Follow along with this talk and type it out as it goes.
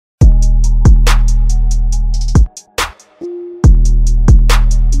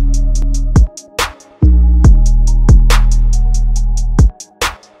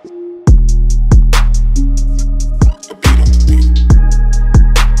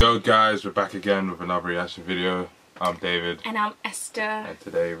Yo guys, we're back again with another reaction video. I'm David. And I'm Esther. And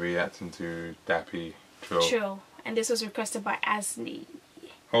today reacting to Dappy, Trill. And this was requested by Asni.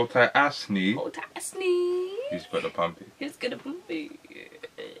 Hold tight, Asni. Hold tight, Asni. He's got the pumpy. He's gonna pumpy.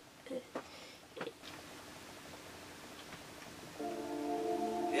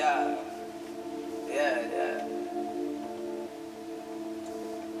 Yeah.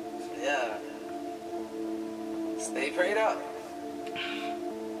 Stay prayed up.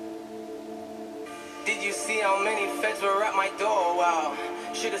 Did you see how many feds were at my door? Wow.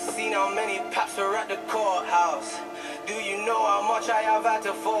 Should have seen how many paps were at the courthouse. Do you know how much I have had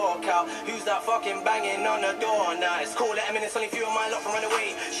to fork out? Who's that fucking banging on the door now? It's cool, let him in, it's only few of my lot from run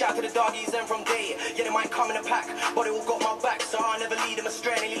away. Shout to the doggies and from day. Yeah, they might come in a pack, but they all got my back, so I'll never lead them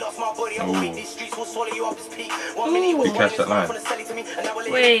astray. And he lost my body, I'm weak, these streets will swallow you up his peak. 1 minute he was running his mouth on the celly to me, and now we're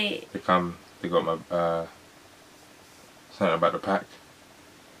Wait. They got my, something about the pack.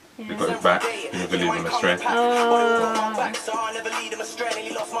 They got his back, he's gonna lead him astray. So I never lead him astray, and he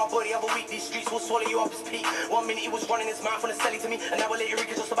lost my body. Other week, these streets will swallow you up his peak. 1 minute he was running his mouth on the celly to me, and now we're late,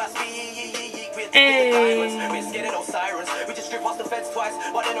 Rika just about speak. We're scared of no sirens. We just strip past the feds twice,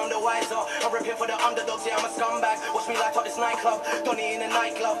 but then I'm the wiser. I'm ripping for the underdogs, yeah, I'm a scumbag. Watch me light up this nightclub, Donnie in the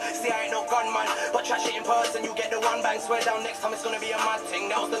nightclub. See, I ain't no gunman, but trash it in person, you get the one bang. Swear down, next time it's gonna be a mad thing.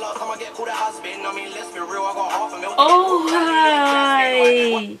 That was the last time I get called a husband. I mean, let's be real, I got half a mil. Oh,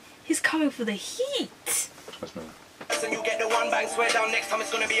 hi. He's coming for the heat. That's me. And you get the one bang, swear down, next time it's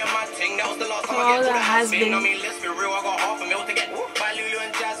gonna be a mad thing. That was the last time I get called a husband. I mean, let's be real, I got half a mil to get by Lulu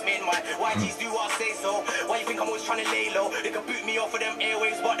and Jasmine. My YGs do what I say so. Why you think I'm always trying to lay low? They could boot me off of them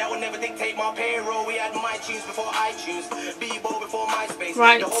airwaves, but that would never dictate my payroll. We had my tunes before iTunes, B.O before MySpace.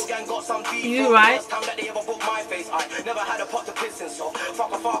 Right. The whole gang got some beef. You right. First time that they ever booked my face. I never had a pot to piss in, so fuck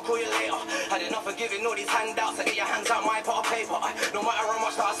off, I'll call you later. Had enough of giving all these handouts. I get your hands out my pot of paper. No matter how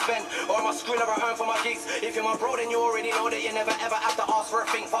much that I spend, or how much screen I earn for my gigs. If you're my bro, then you already know that you never ever have to ask for a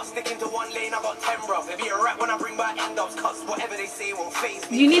thing. But sticking to one lane, I got 10 bro. Maybe a rap when I bring back end ups, cuts, whatever they say will phase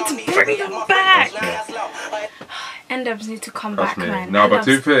me. You need to bring them back. End ups need to come back, man. No, but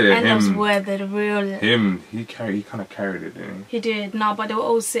to be fair, end ups were the real. He kind of carried it, didn't he? He did. No, but they were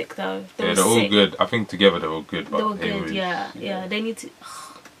all sick though. They're all good. I think together they were good. But they were good. Yeah. They need to.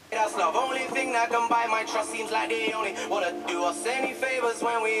 That's love. Only thing that can buy my trust. Seems like they only wanna do us any favors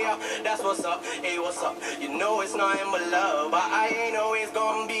when we up. That's what's up. Hey, what's up? You know it's nothing but love, but I ain't always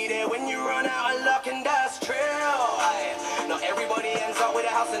gonna be there when you run out of luck, and that's Trill. Not everybody ends up with a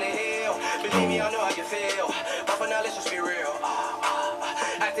house in the hill. Believe me, I know how you feel. But for now, let's just be real.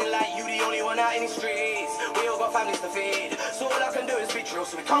 Acting like you the only one out in the streets. We all got families to feed, so all I can do is be true.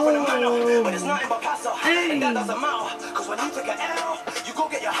 So we come from the manor, but it's nothing but passer, and that doesn't matter. Cause when you take an L, you go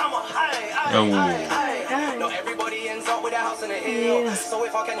get your hammer. Not everybody ends up with a house in the hill. So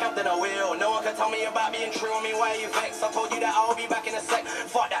if I can help, then I will. No one can tell me about being true. I mean, why are you vexed? I told you that I'll be back in a sec.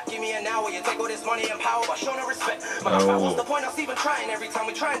 Fuck that, give me an hour. You take all this money and power, but show no respect. What's the point of even trying? Every time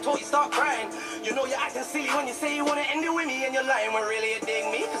we try and talk, you start crying. You know you're acting silly when you say you wanna end it with me, and you're lying when really you dig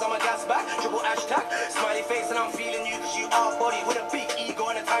me. Cause I'm a gas back, triple hashtag, smiley face, and I'm feeling you. Cause you are body with a big ego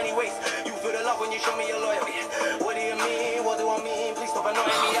and a tiny waist. You feel the love when you show me your loyalty. What do you mean? What do I mean? Please stop annoying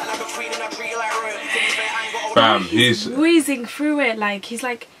me. Act like a queen and I treat you like royalty. Fam, he's breezing through it, like he's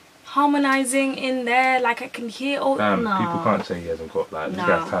like harmonizing in there, like I can hear all. Fam, people can't say he hasn't got like this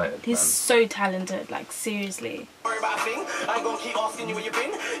guy's talented. He's so talented, like seriously. Worry about a thing. I ain't gonna keep asking you where you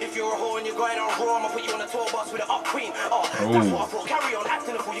been. If you're a whore and you're going on raw, I'ma put you on a tour bus with an up queen. That's what I thought. Carry on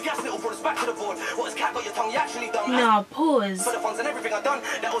acting a fool. You gas little brought us back to the board. What has cat got your tongue? You actually done. No, pause. For the funds and everything I've done,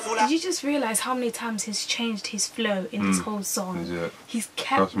 that was all. Did you just realize how many times he's changed his flow in this whole song? He's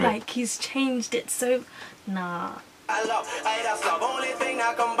kept like he's changed it so. Nah. I love, that's love. Only thing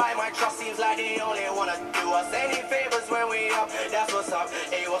that can buy my trust. Seems like they only wanna do us any favors when we up. That's what's up.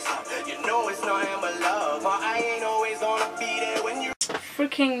 Hey, what's up? You know it's nothing but love, but I ain't always gonna be there when you.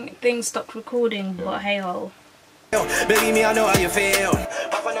 Freaking thing stopped recording, but hey ho. Believe me, I know how you feel.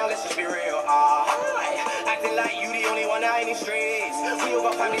 But for now, let's just be real. Acting like you the only one out in these streets. We all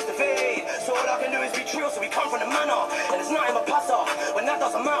got families to feed, so all I can do is be true. So we come from the manor, and it's nothing but passer. When that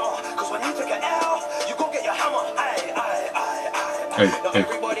doesn't matter, cause when you take an L, you go get your hammer. Not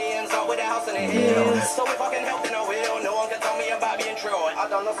everybody ends up with a house in the hill. So if I can help, then I will. No one can tell me about being true. I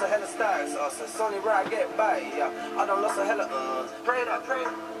done lots of hella stacks, so it's only where I get by. Yeah, I done lots of hella pray that, pray.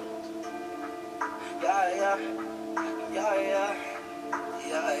 Yeah.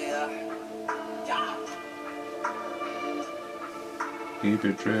 Keep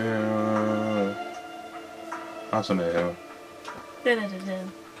it Trill. House on the hill.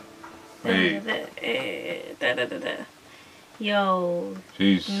 Yo.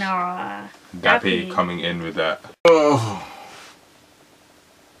 Jeez. Nah. Dappy coming in with that. Oh.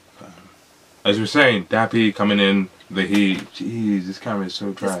 As we were saying, Dappy coming in, the heat. Jeez, this camera is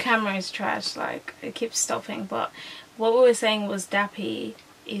so trash. This camera is trash, like, it keeps stopping. But what we were saying was Dappy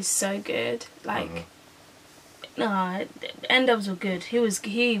is so good. Like, nah, N-Dubs were good. He was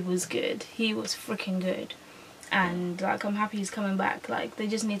good. He was freaking good. And, like, I'm happy he's coming back. Like, they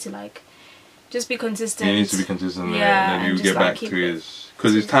just need to, like, just be consistent. He needs to be consistent, yeah, and then you get back to his...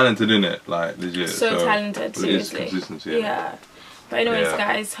 Because he's talented, in it, like, legit. So talented, seriously. It's consistency, yeah. But anyways,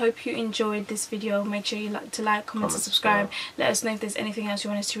 guys, hope you enjoyed this video. Make sure you like, comment, and subscribe. Let us know if there's anything else you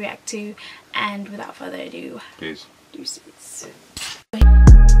want us to react to. And without further ado, peace. Deuces.